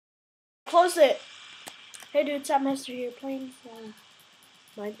Close it. Hey dude, Sapmaster here playing some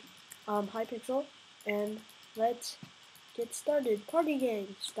Hypixel, and let's get started. Party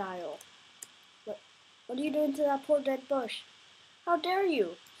game style. What are you doing to that poor dead bush? How dare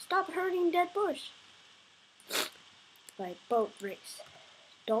you? Stop hurting dead bush. Right, boat race.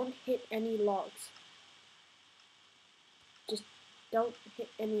 Don't hit any logs. Just don't hit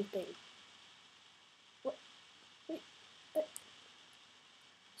anything. What? Wait.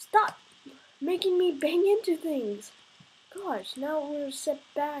 Stop making me bang into things. Gosh, now we're set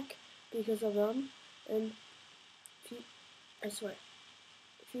back because of them. And if you, I swear,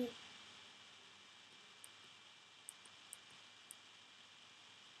 if you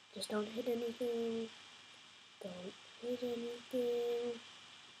just don't hit anything, don't hit anything.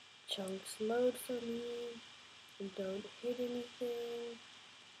 Chunks load for me, and don't hit anything,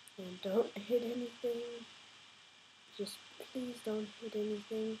 and don't hit anything. Just please don't hit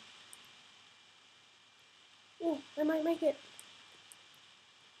anything. Oh, I might make it.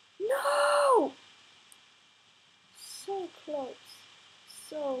 No! So close.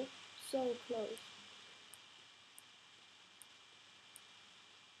 So close.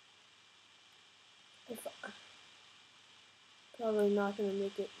 Probably not gonna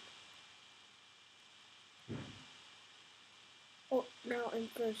make it. Oh, now I'm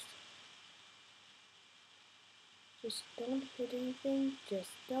first. Just don't hit anything. Just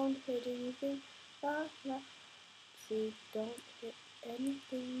don't hit anything. La la. See, don't hit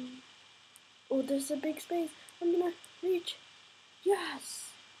anything. Oh, there's a big space. I'm gonna reach.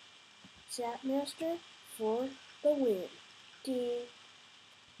 Yes! Sapmaster for the win. Ding.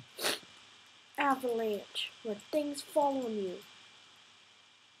 Avalanche, where things fall on you.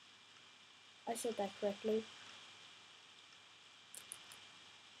 I said that correctly.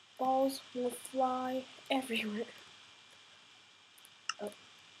 Balls will fly everywhere. Oh.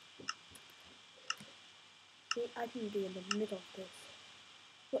 See, I can be in the middle of this.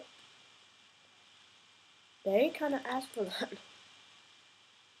 What? They kind of asked for that.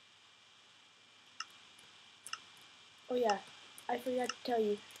 Oh yeah, I forgot to tell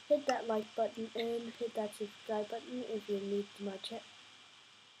you. Hit that like button and hit that subscribe button if you're new to my channel.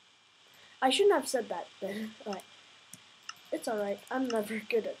 I shouldn't have said that then. Alright. It's alright. I'm never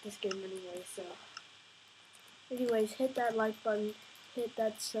good at this game anyway, so. Anyways, hit that like button, hit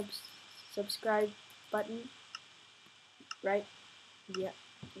that subscribe button. Right? Yeah,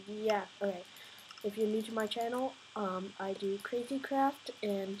 okay. If you're new to my channel, I do Crazy Craft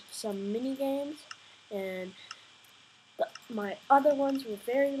and some mini games, and my other ones were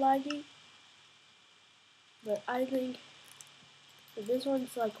very laggy, but I think this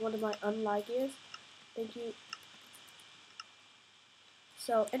one's like one of my unlaggiest. Thank you.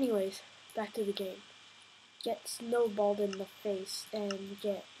 So anyways, back to the game. Get snowballed in the face and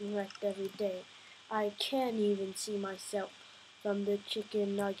get wrecked every day. I can't even see myself from the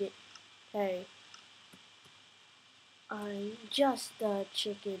chicken nugget. Hey, I'm just a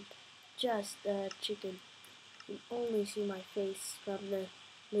chicken. Just a chicken. You only see my face from the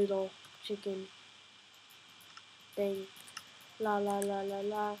little chicken thing. La la la la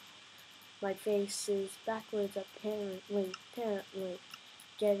la. My face is backwards apparently.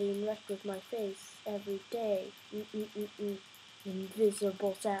 Getting wrecked with my face every day.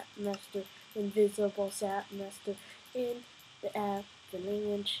 Invisible Sapmaster. Invisible Sapmaster. In the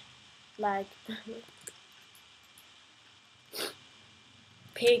avalanche. Lag.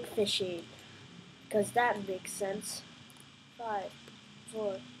 Pig fishing. Cause that makes sense. 5,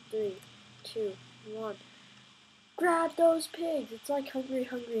 4, 3, 2, 1. Grab those pigs! It's like Hungry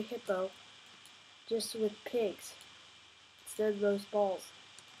Hungry Hippo. Just with pigs. Instead of those balls.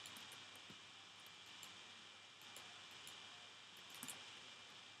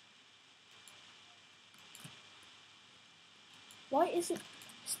 Why is it?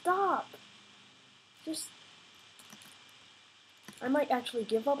 Stop! Just. I might actually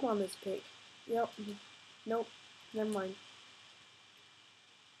give up on this pig. Yep. Nope. Never mind.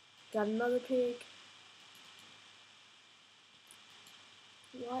 Got another pig.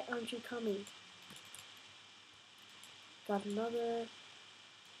 Why aren't you coming? Got another.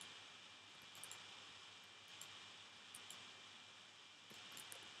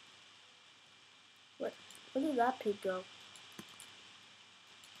 Where did that pig go?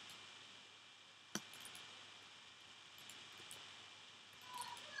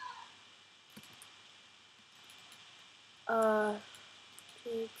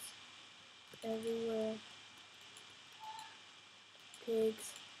 Pigs everywhere.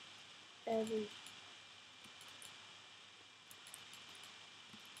 Pigs every.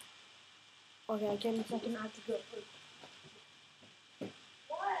 Okay, I have to go.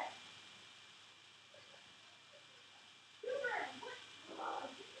 What?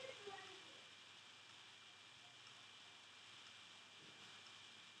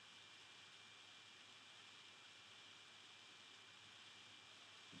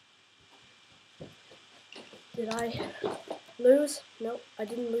 Did I lose? Nope, I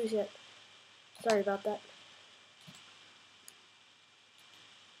didn't lose yet. Sorry about that.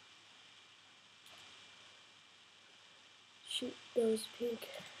 Shoot those pink.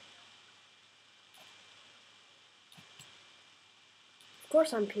 Of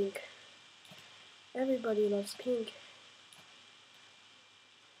course I'm pink. Everybody loves pink.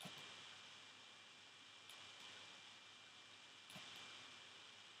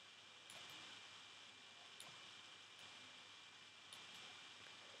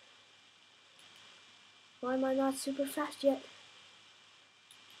 Why am I not super fast yet?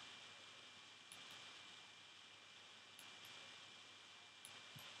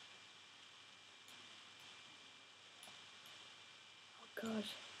 Oh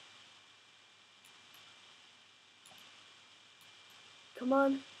gosh. Come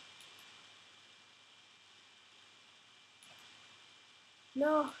on.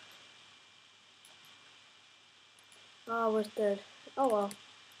 No. Oh, we're third. Oh well.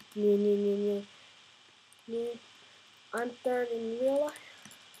 Yeah. I'm third in real life.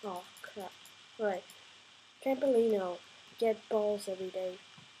 Oh crap. Alright. Trampolino. Get balls every day.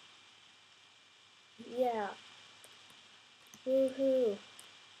 Yeah. Woohoo.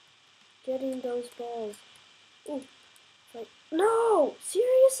 Getting those balls. Ooh. Like, no!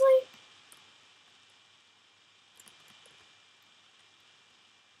 Seriously?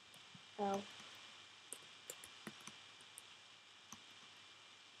 Ow.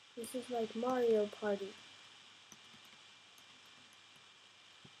 This is like Mario Party.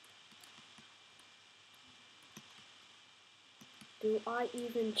 Do I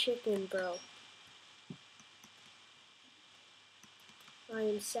even chicken, bro? I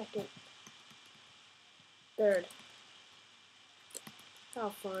am second. Third. How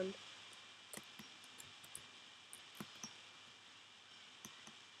fun.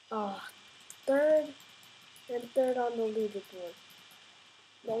 Oh, third and third on the leaderboard.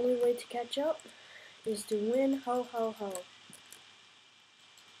 The only way to catch up is to win. Ho ho ho.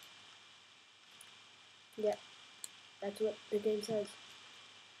 Yep, that's what the game says.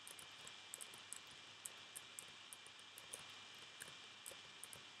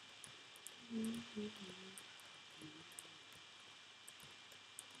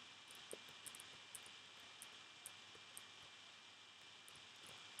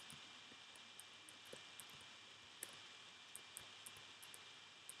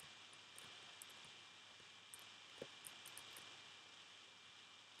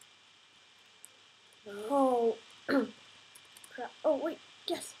 Oh, crap. Oh, wait,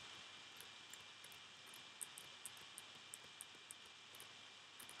 yes.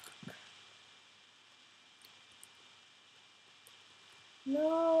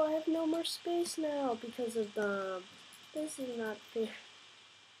 No, I have no more space now because of them. This is not fair.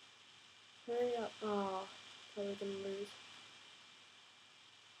 Hurry up. Oh, probably gonna lose.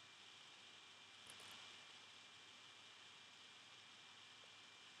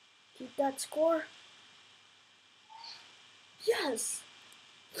 Keep that score. Yes!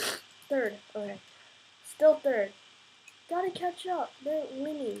 Third. Okay. Still third. Gotta catch up. They're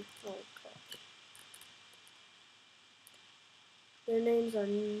winning. Oh, God. Their names are...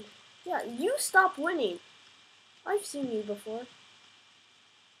 Yeah, you stop winning. I've seen you before.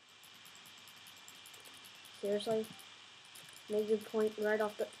 Seriously? Make a good point right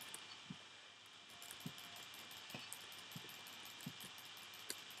off the...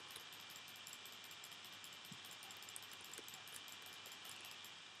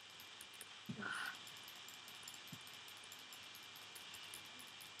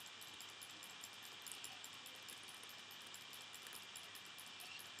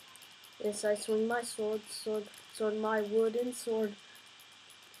 Yes, I swing my sword, my wooden sword.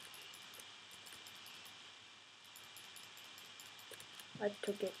 I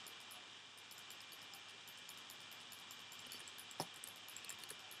took it.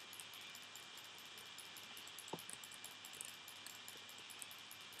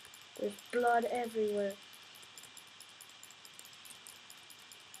 There's blood everywhere.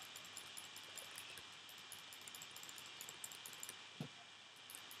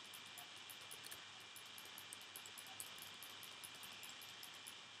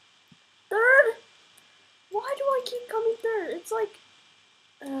 Third? Why do I keep coming third? It's like...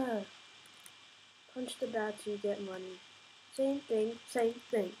 punch the bats, you get money. Same thing, same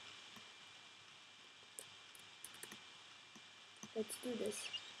thing. Let's do this.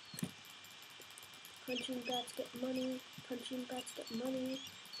 Punching bats get money, punching bats get money,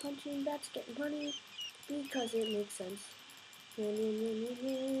 punching bats get money, because it makes sense.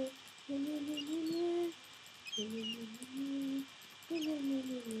 Punching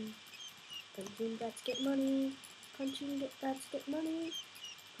Punching bats get money. Punching bats get money.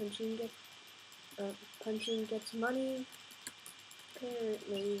 Punching get punching gets money.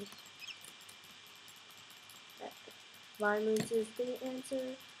 Apparently, violence is the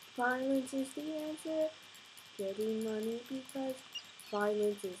answer. Violence is the answer. Getting money because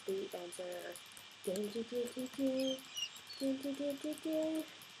violence is the answer. Dun, dun, dun, dun, dun. Dun, dun, dun, dun, dun.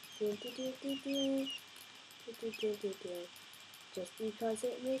 Dun, dun, dun, dun, dun. Dun, dun, dun, dun, dun. Just because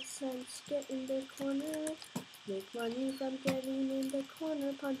it makes sense, get in the corner. Make money from getting in the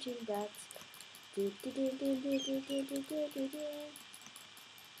corner, punching bats. Do, do, do, do, do, do, do, do, do, do, do.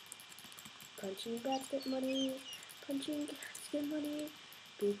 Punching bats get money. Punching bats get money.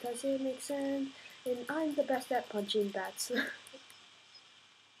 Because it makes sense. And I'm the best at punching bats.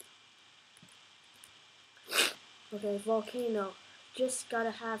 Okay, volcano. Just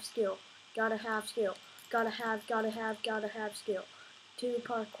gotta have skill. Gotta have skill. Gotta have skill. 2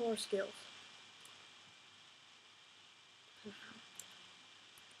 parkour skills.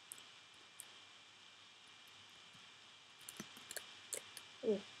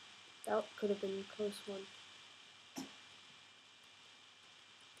 Oh, that could have been a close one.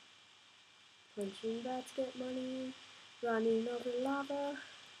 Punching bats get money. Running over lava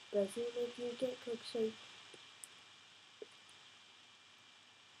doesn't make you get quick shake.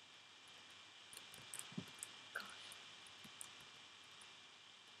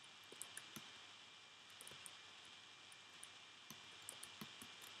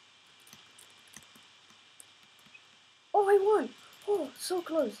 Oh, I won! Oh, so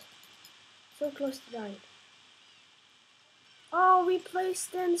close. So close to dying. Oh, we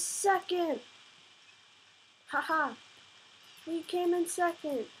placed in second. Haha. We came in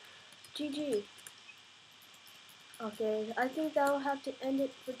second. GG. Okay, I think that'll have to end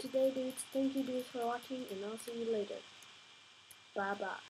it for today, dudes. Thank you, dudes, for watching, and I'll see you later. Bye-bye.